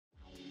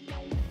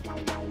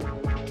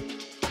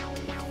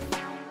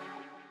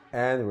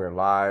And we're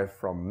live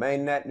from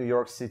Mainnet, New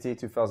York City,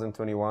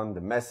 2021, the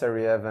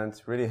Messari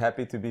event. Really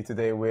happy to be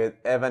today with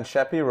Evan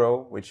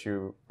Shapiro, which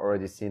you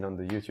already seen on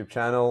the YouTube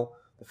channel,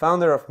 the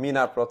founder of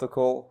MINA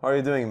Protocole. How are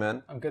you doing,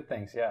 man? I'm good,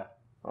 thanks, yeah.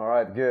 All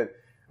right, good.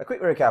 A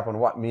quick recap on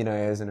what MINA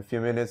is in a few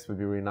minutes would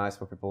be really nice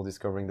for people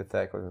discovering the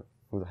tech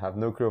who have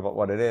no clue about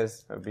what it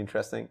is. That would be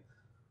interesting.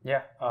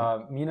 Yeah,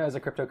 MINA is a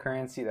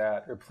cryptocurrency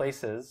that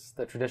replaces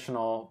the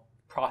traditional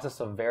process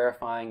of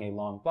verifying a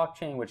long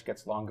blockchain, which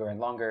gets longer and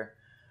longer,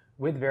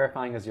 with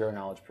verifying a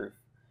zero-knowledge proof.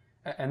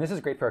 And this is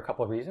great for a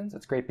couple of reasons.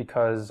 It's great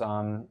because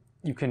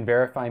you can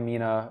verify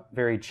MINA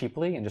very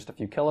cheaply in just a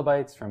few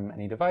kilobytes from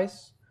any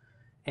device.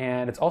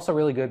 And it's also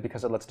really good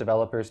because it lets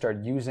developers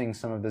start using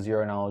some of the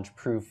zero-knowledge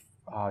proof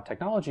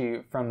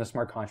technology from the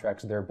smart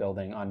contracts they're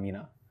building on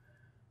MINA.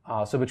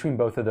 So between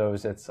both of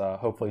those, it's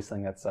hopefully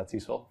something that's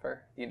useful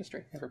for the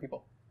industry and for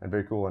people. And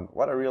very cool. And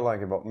what I really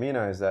like about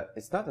MINA is that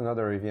it's not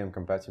another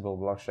EVM-compatible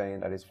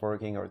blockchain that is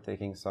forking or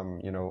taking some,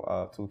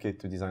 toolkit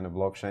to design a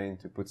blockchain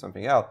to put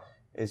something out.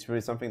 It's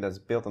really something that's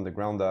built on the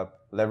ground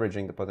up,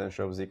 leveraging the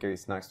potential of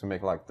zkSNARKS to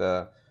make like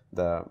the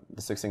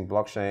succinct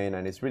blockchain,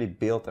 and it's really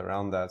built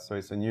around that. So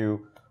it's a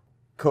new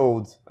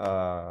code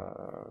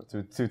a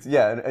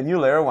new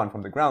layer one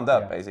from the ground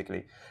up,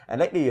 basically.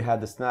 And lately you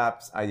had the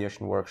Snaps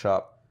ideation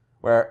workshop,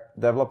 where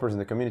developers in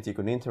the community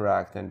could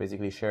interact and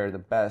basically share the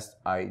best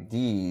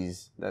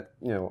ideas that,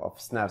 of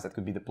snaps that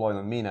could be deployed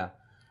on MINA.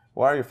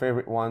 What are your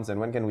favorite ones, and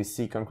when can we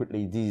see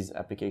concretely these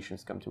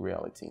applications come to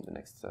reality in the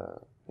next,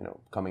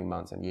 coming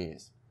months and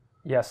years?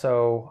 Yeah,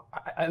 so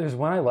there's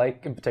one I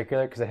like in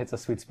particular because it hits a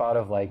sweet spot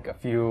of like a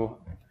few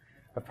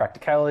of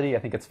practicality. I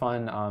think it's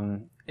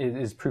fun. It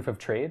is proof of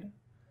trade.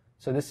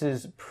 So this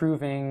is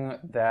proving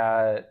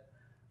that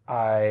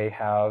I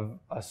have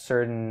a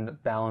certain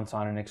balance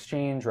on an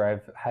exchange, or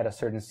I've had a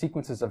certain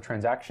sequences of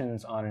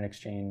transactions on an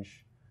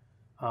exchange,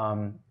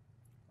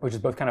 which is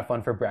both kind of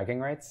fun for bragging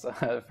rights,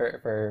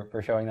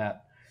 for showing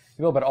that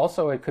people, but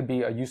also it could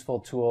be a useful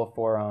tool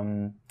for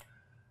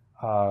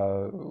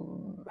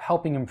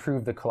helping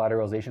improve the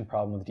collateralization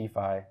problem with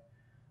DeFi,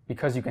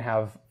 because you can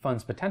have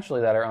funds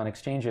potentially that are on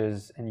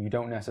exchanges and you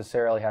don't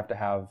necessarily have to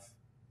have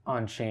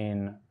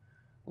on-chain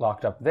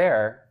locked up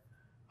there.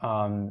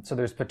 So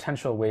there's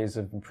potential ways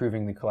of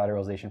improving the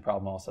collateralization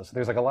problem also. So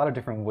there's like a lot of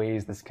different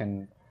ways this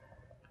can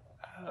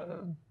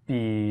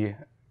be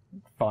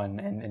fun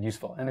and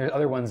useful. And there's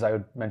other ones I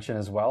would mention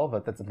as well,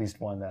 but that's at least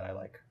one that I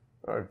like.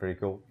 All right, very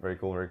cool, very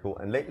cool, very cool.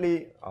 And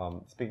lately,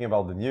 speaking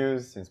about the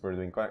news, since we're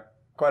doing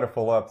quite a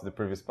follow-up to the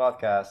previous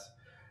podcast,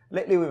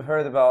 lately we've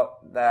heard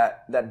about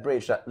that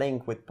bridge, that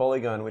link with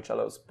Polygon, which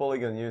allows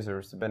Polygon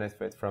users to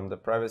benefit from the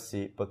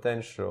privacy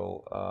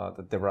potential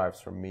that derives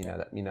from MINA,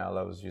 that MINA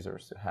allows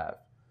users to have.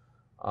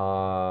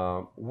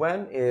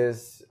 When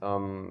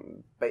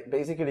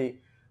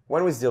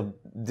will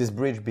this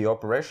bridge be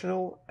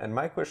operational? And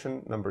my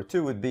question number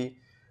 2 would be,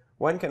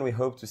 when can we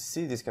hope to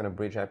see this kind of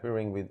bridge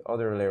appearing with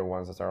other layer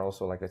ones that are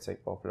also, like, let's say,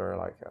 popular,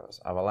 like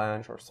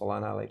Avalanche or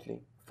Solana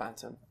lately,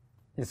 Phantom?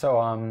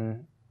 So,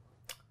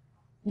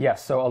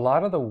 so a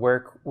lot of the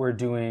work we're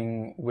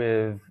doing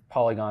with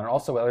Polygon, and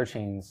also with other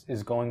chains,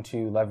 is going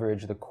to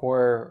leverage the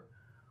core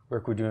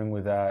work we're doing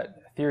with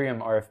Ethereum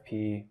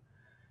RFP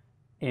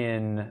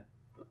in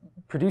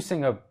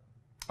producing a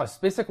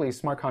basically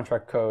smart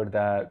contract code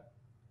that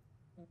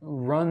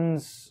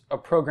runs a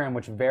program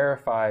which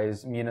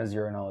verifies MINA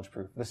zero-knowledge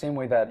proof. The same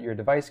way that your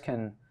device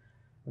can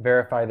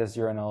verify this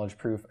zero-knowledge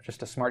proof,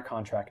 just a smart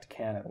contract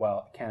can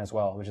as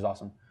well, which is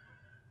awesome.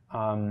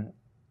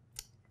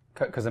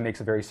 Because it makes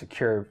a very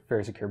secure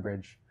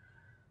bridge.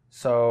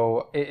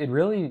 So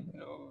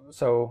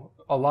so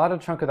a lot of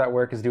chunk of that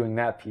work is doing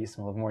that piece,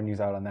 and we'll have more news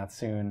out on that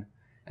soon.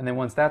 And then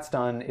once that's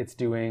done, it's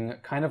doing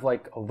kind of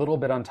like a little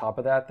bit on top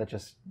of that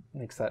just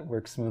makes that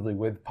work smoothly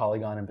with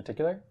Polygon in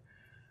particular.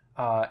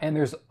 And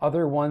there's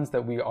other ones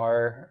that we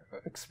are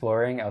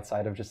exploring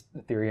outside of just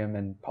Ethereum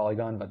and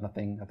Polygon, but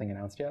nothing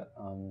announced yet.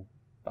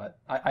 But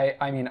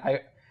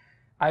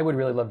I would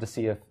really love to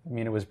see if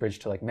MINA was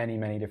bridged to like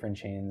many different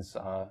chains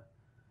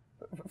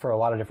for a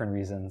lot of different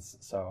reasons.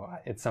 So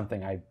it's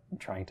something I'm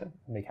trying to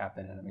make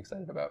happen, and I'm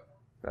excited about.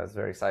 That's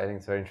very exciting.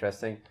 It's very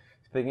interesting.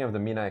 Speaking of the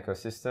MINA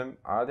ecosystem,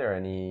 are there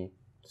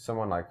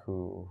someone like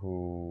who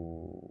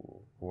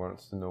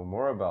wants to know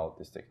more about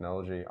this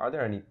technology? Are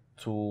there any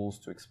tools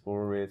to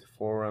explore it,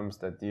 forums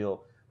that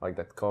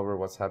cover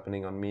what's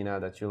happening on MINA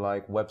that you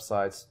like,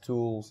 websites,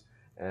 tools?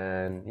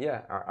 And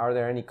are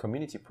there any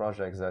community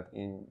projects that,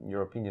 in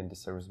your opinion,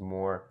 deserves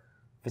more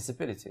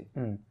visibility?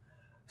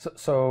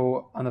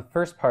 So on the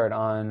first part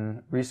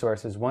on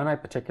resources, one I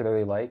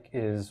particularly like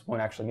is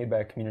one actually made by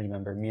a community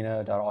member,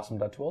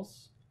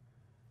 mina.awesome.tools.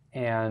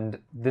 And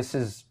this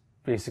is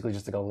basically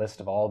just like a list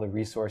of all the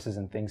resources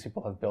and things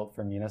people have built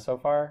for MINA so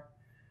far.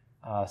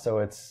 So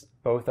it's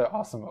both an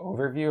awesome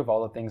overview of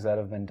all the things that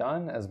have been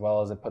done, as well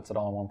as it puts it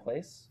all in one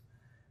place.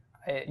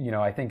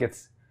 I think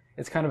it's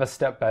kind of a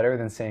step better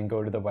than saying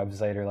go to the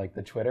website or like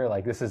the Twitter.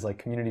 Like, this is like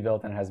community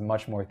built and it has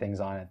much more things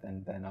on it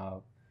than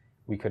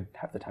we could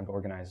have the time to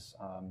organize.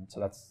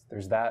 So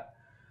there's that.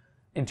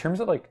 In terms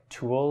of like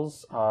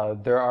tools,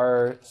 there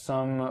are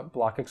some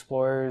block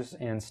explorers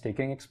and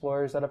staking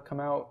explorers that have come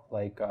out,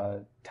 like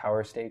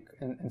Tower Stake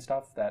and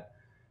stuff that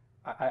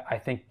I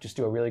think just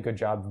do a really good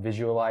job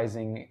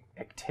visualizing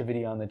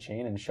activity on the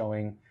chain and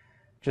showing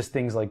just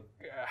things like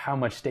how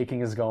much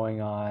staking is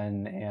going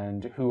on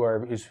and who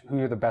are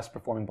the best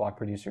performing block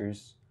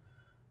producers.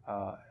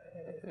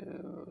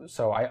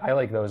 So I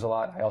like those a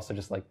lot. I also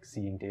just like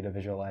seeing data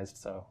visualized.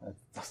 So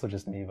it's also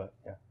just me, but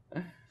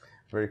yeah.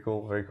 Very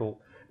cool, very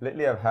cool.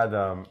 Lately,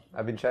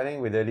 I've been chatting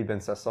with Eli Ben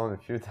Sasson a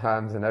few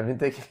times, and I've been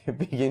taking a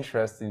big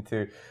interest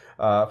into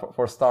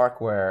for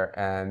Starkware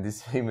and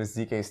this famous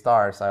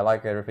zkSTARKS. I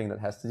like everything that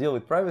has to deal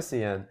with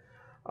privacy, and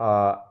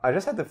I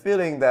just had the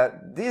feeling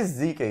that these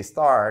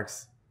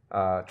zkSTARKS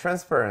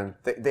transparent,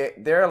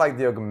 they're like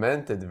the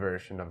augmented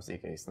version of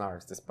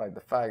zkSNARKS, despite the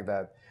fact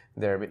that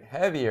they're a bit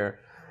heavier.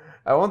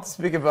 I want to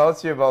speak about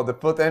the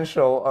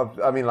potential of,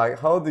 I mean, like,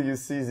 how do you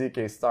see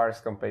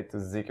zkSTARKS compared to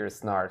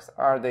zkSNARKS?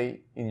 Are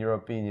they, in your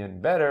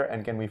opinion, better?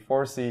 And can we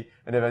foresee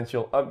an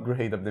eventual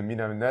upgrade of the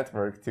MINA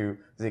network to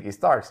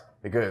zkSTARKS?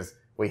 Because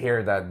we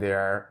hear that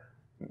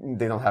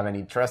they don't have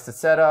any trusted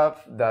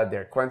setup, that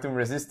they're quantum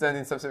resistant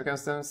in some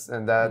circumstances,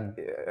 and that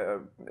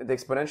the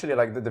exponentially,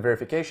 like the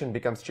verification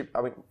becomes cheap.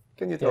 I mean,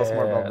 can you tell us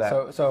more about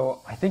that?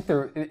 So I think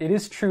it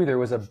is true there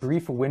was a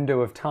brief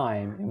window of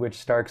time in which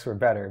STARKS were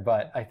better,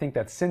 but I think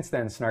that since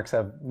then SNARKS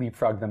have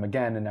leapfrogged them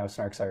again, and now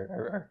SNARKS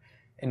are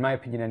in my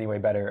opinion anyway,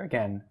 better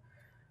again.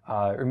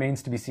 It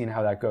remains to be seen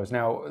how that goes.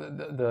 Now,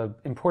 the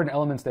important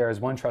elements there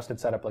is one, trusted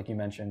setup, like you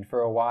mentioned.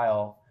 For a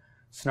while,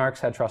 SNARKS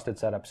had trusted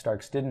setup,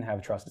 STARKS didn't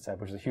have trusted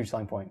setup, which is a huge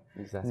selling point.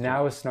 Exactly.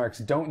 Now SNARKS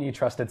don't need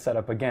trusted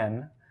setup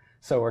again,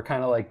 so we're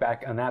kind of like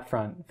back on that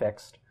front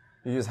fixed.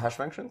 You use hash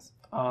functions?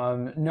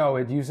 No,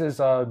 it uses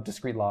a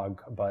discrete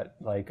log, but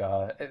like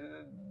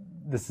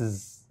this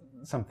is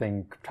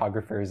something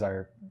cryptographers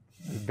are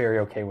very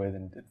okay with,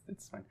 and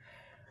it's fine.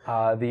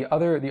 The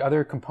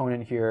other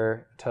component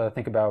here to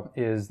think about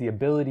is the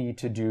ability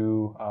to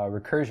do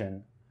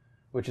recursion,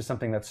 which is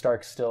something that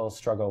STARKS still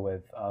struggle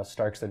with,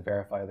 STARKS that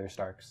verify other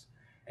STARKS.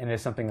 And it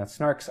is something that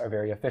SNARKS are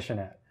very efficient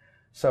at.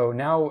 So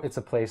now it's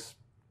a place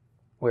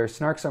where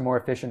SNARKS are more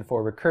efficient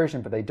for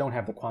recursion, but they don't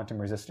have the quantum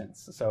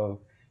resistance.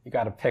 So you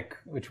got to pick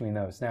between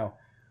those. Now,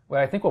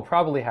 what I think will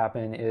probably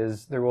happen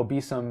is there will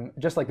be some,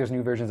 just like there's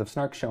new versions of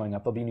SNARKS showing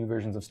up, there'll be new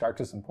versions of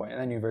STARKS at some point,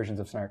 and then new versions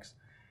of SNARKS.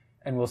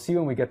 And we'll see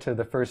when we get to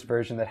the first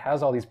version that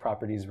has all these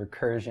properties,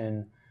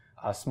 recursion,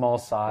 small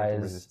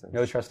size,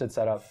 no trusted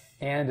setup,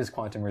 and is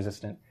quantum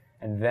resistant.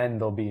 And then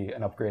there'll be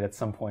an upgrade at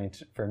some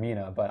point for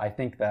MINA. But I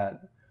think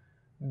that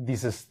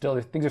things are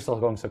still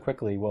going so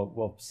quickly.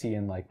 We'll see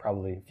in like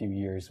probably a few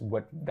years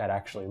what that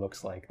actually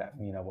looks like that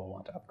MINA will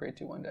want to upgrade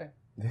to one day.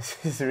 This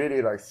is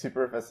really like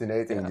super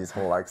fascinating. This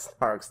whole like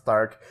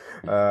Stark,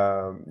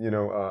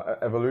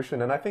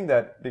 evolution. And I think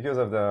that because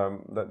of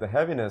the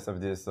heaviness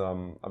of these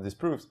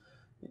proofs,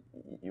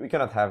 we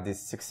cannot have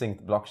this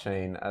succinct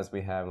blockchain as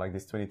we have like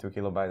this 22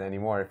 kilobyte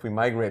anymore. If we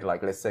migrate,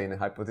 like let's say in a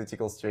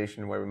hypothetical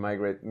situation where we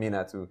migrate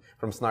MINA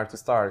from SNARK to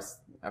STARKS,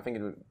 I think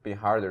it would be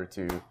harder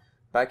to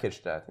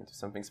package that into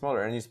something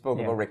smaller. And you spoke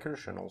about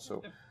recursion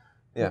also.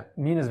 Yeah.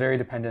 MINA is very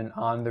dependent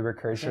on the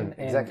recursion.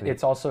 And exactly.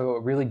 It's also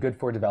really good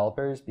for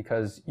developers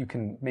because you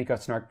can make a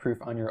SNARK proof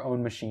on your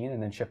own machine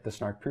and then ship the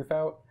SNARK proof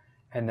out.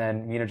 And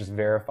then MINA just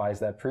verifies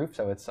that proof.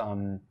 So it's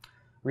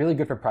really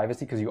good for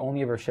privacy because you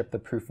only ever ship the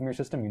proof from your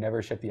system. You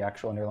never ship the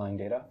actual underlying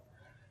data.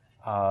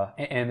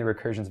 And the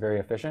recursion is very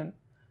efficient.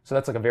 So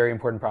that's like a very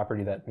important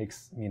property that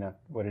makes MINA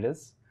what it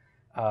is.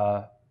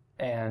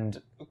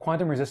 And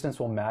quantum resistance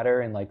will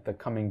matter in like the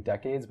coming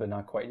decades, but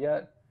not quite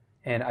yet.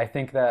 And I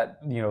think that,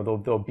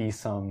 there'll be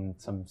some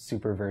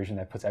super version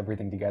that puts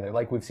everything together,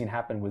 like we've seen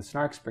happen with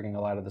SNARKS, bringing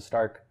a lot of the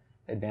Stark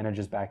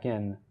advantages back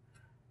in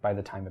by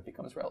the time it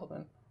becomes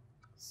relevant.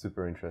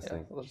 Super interesting.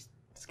 Yeah, we'll just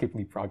keep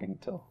leapfrogging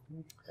until.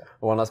 Yeah.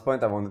 One last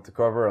point I wanted to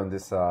cover on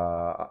this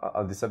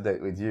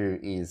update with you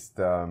is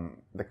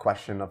the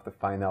question of the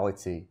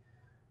finality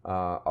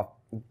of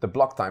the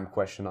block time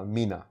question on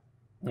MINA.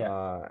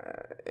 Yeah.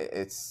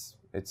 It's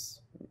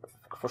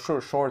for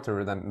sure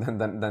shorter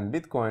than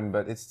Bitcoin,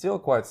 but it's still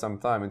quite some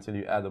time until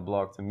you add a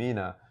block to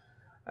MINA.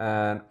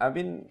 And I've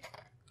been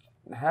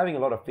having a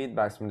lot of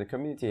feedbacks from the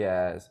community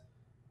as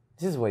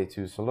this is way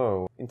too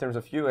slow. In terms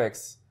of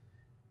UX,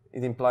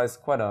 it implies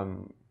quite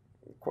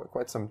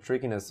some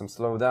trickiness, some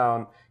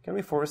slowdown. Can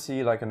we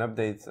foresee like an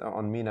update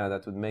on MINA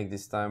that would make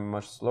this time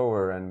much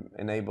slower and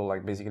enable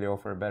like basically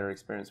offer a better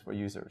experience for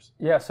users?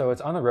 Yeah, so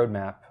it's on the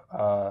roadmap.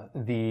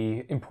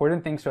 The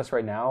important things to us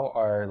right now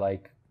are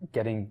like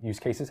getting use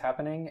cases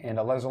happening, and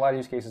there's a lot of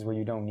use cases where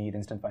you don't need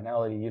instant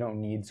finality, you don't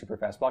need super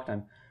fast block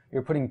time.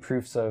 You're putting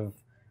proofs of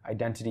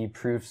identity,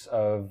 proofs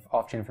of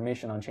off-chain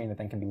information on chain that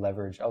then can be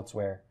leveraged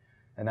elsewhere,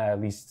 and that at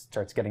least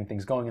starts getting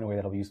things going in a way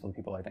that'll be useful to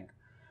people, I think.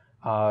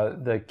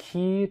 The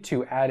key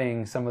to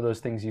adding some of those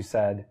things you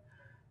said,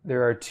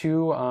 there are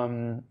two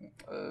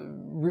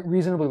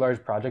reasonably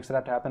large projects that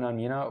have to happen on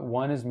MINA.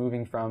 One is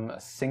moving from a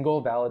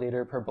single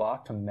validator per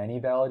block to many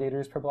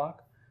validators per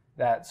block.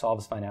 That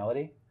solves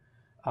finality.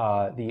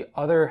 The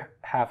other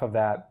half of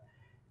that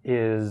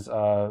is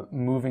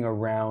moving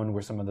around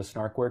where some of the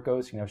snark work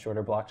goes. You can have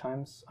shorter block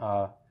times.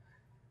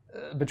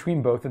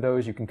 Between both of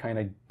those, you can kind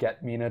of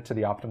get Mina to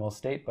the optimal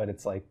state, but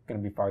it's like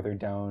going to be farther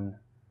down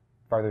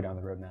the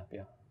roadmap.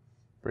 Yeah.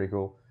 Pretty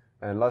cool.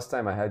 And last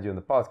time I had you on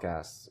the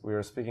podcast, we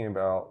were speaking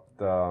about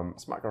the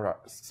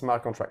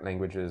smart contract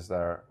languages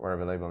that were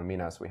available in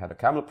Mina. So we had a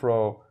Camel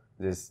Pro,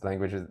 this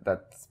language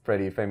that's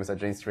pretty famous at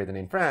Jane Street and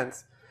in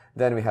France.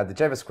 Then we had the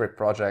JavaScript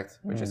project,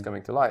 which is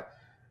coming to light.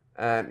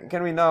 And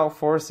can we now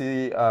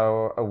foresee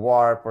a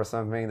warp or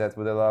something that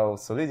would allow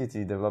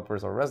Solidity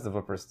developers or REST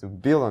developers to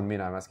build on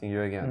Mina? I'm asking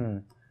you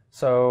again.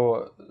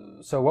 So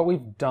what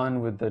we've done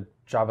with the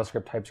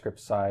JavaScript TypeScript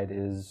side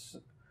is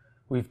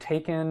we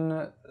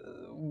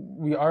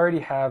already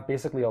have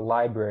basically a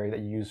library that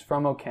you use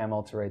from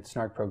OCaml to write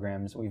Snark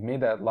programs. We've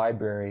made that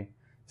library,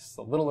 it's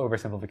a little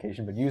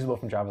oversimplification, but usable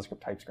from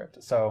JavaScript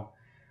TypeScript. So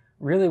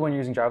really, when you're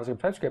using JavaScript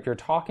TypeScript, you're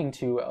talking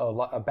to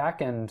a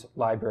backend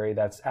library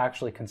that's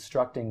actually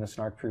constructing the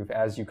Snark proof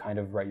as you kind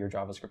of write your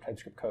JavaScript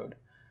TypeScript code.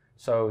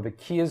 So the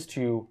key is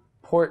to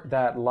port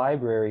that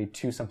library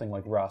to something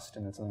like Rust,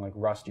 and in something like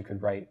Rust, you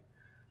could write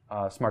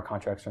smart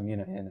contracts from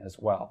Mina in as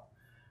well.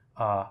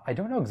 I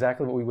don't know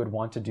exactly what we would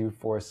want to do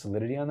for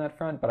Solidity on that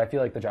front, but I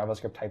feel like the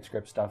JavaScript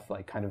TypeScript stuff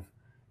like kind of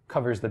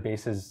covers the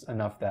bases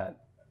enough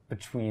that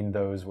between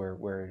those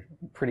we're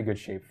in pretty good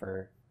shape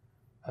for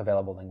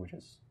available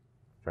languages.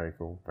 Very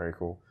cool, very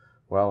cool.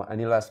 Well,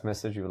 any last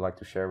message you would like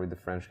to share with the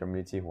French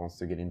community who wants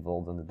to get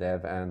involved on the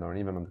dev end or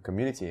even on the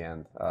community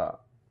end?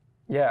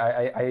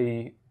 Yeah,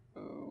 I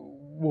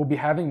will be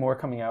having more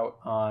coming out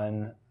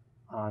on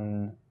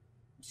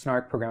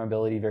Snark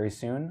programmability very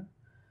soon,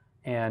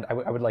 and I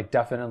would like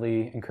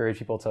definitely encourage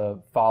people to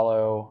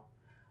follow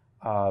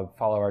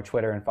our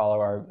Twitter and follow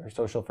our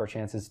social for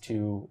chances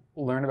to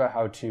learn about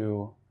how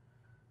to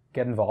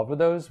get involved with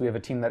those. We have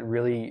a team that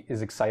really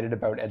is excited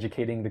about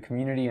educating the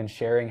community and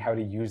sharing how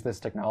to use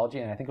this technology,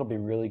 and I think it'll be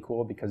really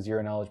cool because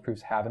zero-knowledge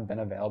proofs haven't been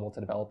available to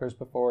developers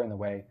before in the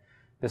way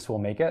this will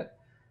make it.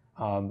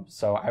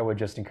 So I would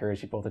just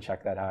encourage people to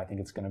check that out. I think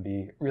it's going to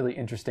be really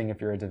interesting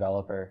if you're a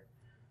developer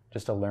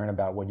just to learn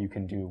about what you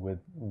can do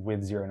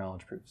with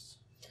zero-knowledge proofs.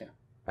 Yeah.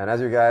 And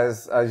as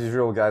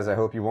usual, guys, I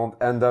hope you won't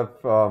end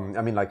up.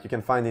 You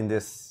can find in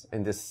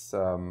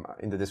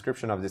the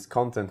description of this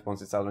content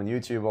once it's out on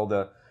YouTube all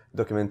the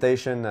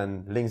documentation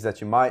and links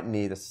that you might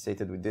need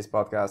associated with this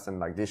podcast and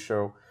like this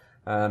show.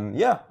 And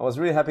I was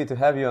really happy to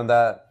have you on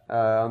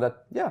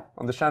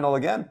the channel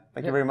again.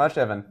 Thank you very much,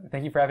 Evan.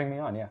 Thank you for having me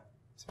on. Yeah.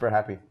 Super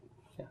happy.